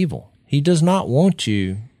no evil. He does not want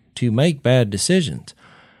you to make bad decisions.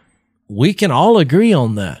 We can all agree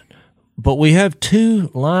on that. But we have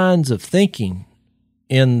two lines of thinking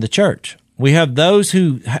in the church. We have those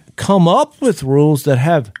who come up with rules that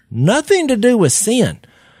have nothing to do with sin.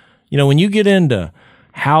 When you get into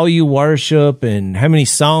how you worship and how many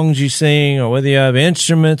songs you sing, or whether you have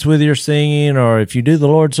instruments with your singing, or if you do the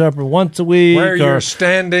Lord's Supper once a week, Where you're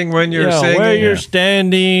standing when you're singing. where you're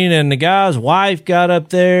standing, and the guy's wife got up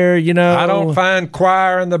there, I don't find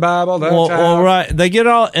choir in the Bible. That's well, right. They get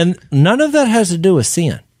all, and none of that has to do with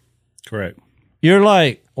sin. Correct. You're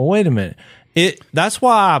like, well, wait a minute. That's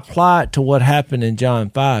why I apply it to what happened in John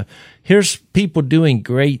 5. Here's people doing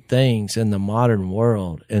great things in the modern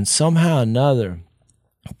world, and somehow or another,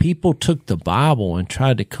 people took the Bible and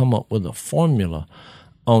tried to come up with a formula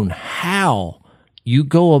on how you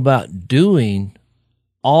go about doing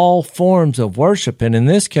all forms of worship. And in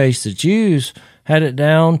this case, the Jews had it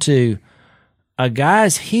down to a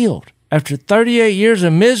guy's healed after 38 years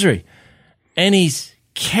of misery, and he's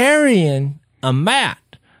carrying a mat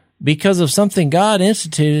because of something God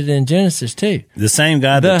instituted in Genesis 2. The same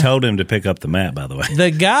guy that told him to pick up the mat, by the way.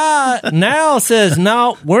 The guy now says,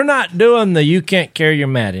 no, we're not doing the you can't carry your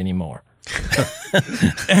mat anymore.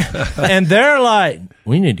 And they're like,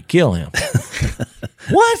 we need to kill him.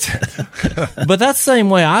 What? But that's the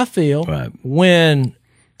same way I feel when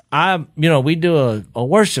we do a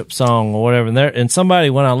worship song or whatever. And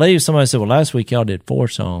somebody, when I leave, somebody said, well, last week y'all did 4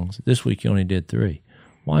 songs. This week you only did 3.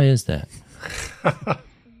 Why is that?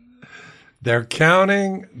 They're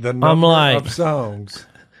counting the number of songs.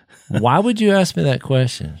 Why would you ask me that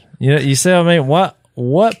question? You say, I mean, what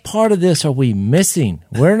what part of this are we missing?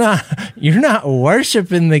 You're not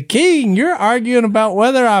worshiping the king. You're arguing about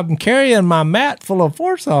whether I'm carrying my mat full of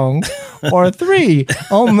 4 songs or 3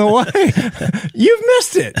 on the way. You've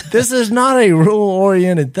missed it. This is not a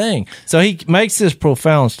rule-oriented thing. So he makes this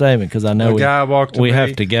profound statement, because I know we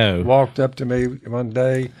have to go. Walked up to me one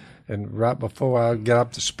day, and right before I got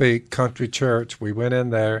up to speak, Country Church, we went in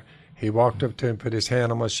there. He walked up to me and put his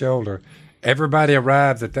hand on my shoulder. Everybody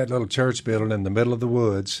arrived at that little church building in the middle of the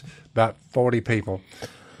woods, about 40 people.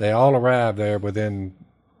 They all arrived there within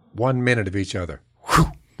 1 minute of each other.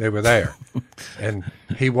 Whew, they were there. And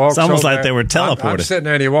he walks over. It's almost like there. they were teleported. I'm sitting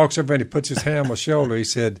there, and he walks up and he puts his hand on my shoulder. He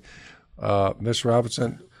said, Miss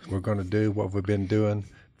Robinson, we're going to do what we've been doing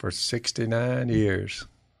for 69 years.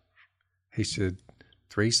 He said,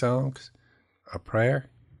 3 songs, a prayer,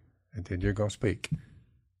 and then you're going to speak.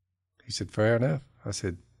 He said, fair enough. I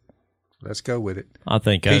said, let's go with it. I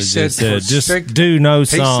think I just said, do no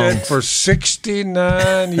songs. He said for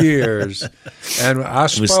 69 years. And I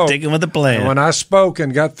spoke. We're sticking with the plan. And when I spoke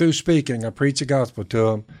and got through speaking, I preached the gospel to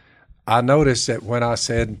him. I noticed that when I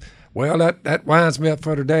said, well, that winds me up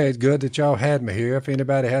for today. It's good that y'all had me here. If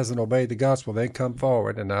anybody hasn't obeyed the gospel, they come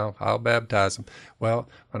forward and I'll baptize them. Well,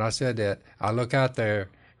 when I said that, I look out there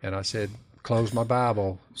and I said, close my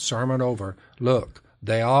Bible, sermon over. Look,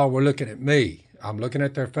 they all were looking at me. I'm looking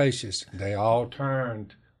at their faces. They all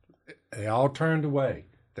turned away.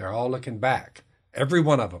 They're all looking back. Every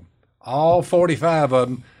one of them. All 45 of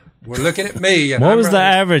them were looking at me. And what was the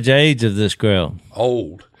average age of this crowd?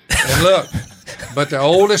 Old. And look, but the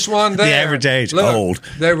oldest one there. The average age, old.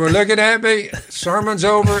 They were looking at me, sermon's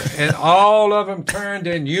over, and all of them turned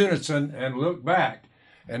in unison and looked back.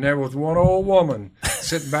 And there was one old woman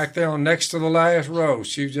sitting back there next to the last row.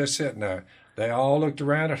 She was just sitting there. They all looked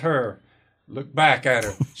around at her. Looked back at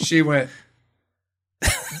her. She went,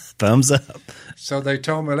 thumbs up. So they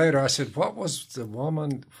told me later. I said, "What was the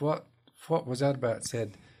woman? What was that about?"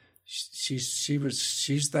 Said,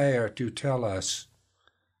 "She's there to tell us,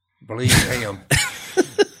 believe him."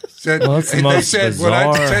 Said, well, that's the they most said,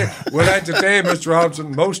 bizarre. "Would I to tell you, Mr.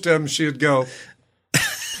 Robinson, most of them she'd go,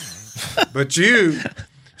 but you."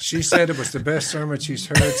 She said it was the best sermon she's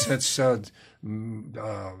heard since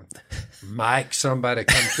Mike, somebody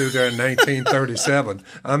come through there in 1937.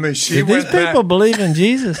 I mean, Did these people believe in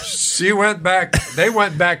Jesus? She went back. They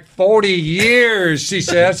went back 40 years. She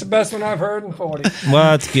said, that's the best one I've heard in 40.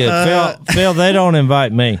 Well, that's good. Phil, they don't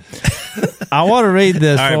invite me. I want to read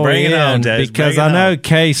this All right, bring it on, Jase. because I know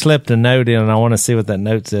Kay slipped a note in, and I want to see what that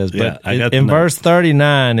note says. But in verse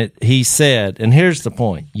 39, he said, and here's the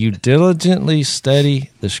point, you diligently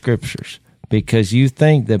study the Scriptures because you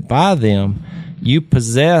think that by them you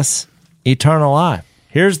possess eternal life.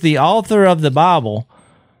 Here's the author of the Bible.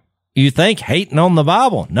 You think hating on the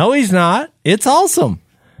Bible. No, he's not. It's awesome.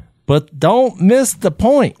 But don't miss the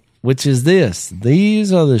point, which is this.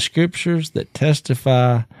 These are the Scriptures that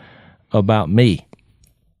testify about me,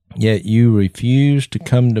 yet you refuse to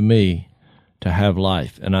come to me to have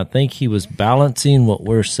life. And I think he was balancing what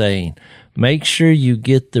we're saying. Make sure you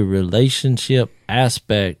get the relationship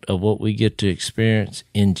aspect of what we get to experience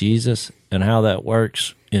in Jesus and how that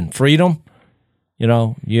works in freedom. You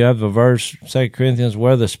know, you have a verse, 2 Corinthians,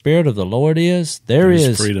 where the Spirit of the Lord is,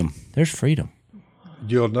 there's freedom. There's freedom.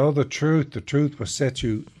 You'll know the truth will set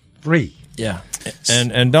you free. Yeah.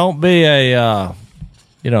 And don't be a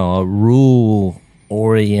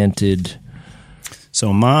rule-oriented.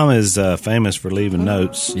 So Mom is famous for leaving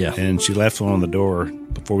notes, yeah. And she left one on the door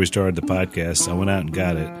before we started the podcast. So I went out and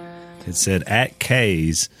got it. It said, at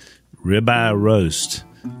Kay's Ribeye Roast,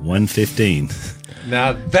 115.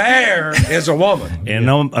 Now there is a woman. And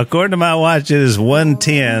according to my watch, it is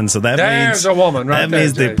 110. So that There's a woman right that there,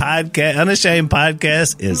 means the Jase. podcast, Unashamed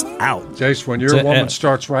podcast, is out. Jase, when your woman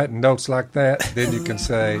starts writing notes like that, then you can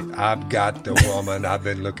say, I've got the woman I've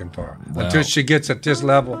been looking for. Until she gets at this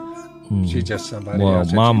level, she's just somebody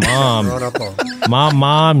else. My mom, run up on. my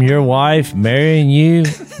mom, your wife, marrying you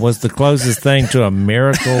was the closest thing to a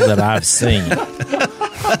miracle that I've seen.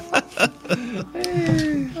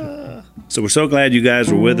 So we're so glad you guys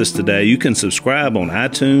were with us today. You can subscribe on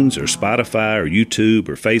iTunes or Spotify or YouTube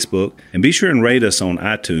or Facebook, and be sure and rate us on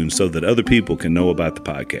iTunes so that other people can know about the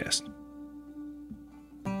podcast.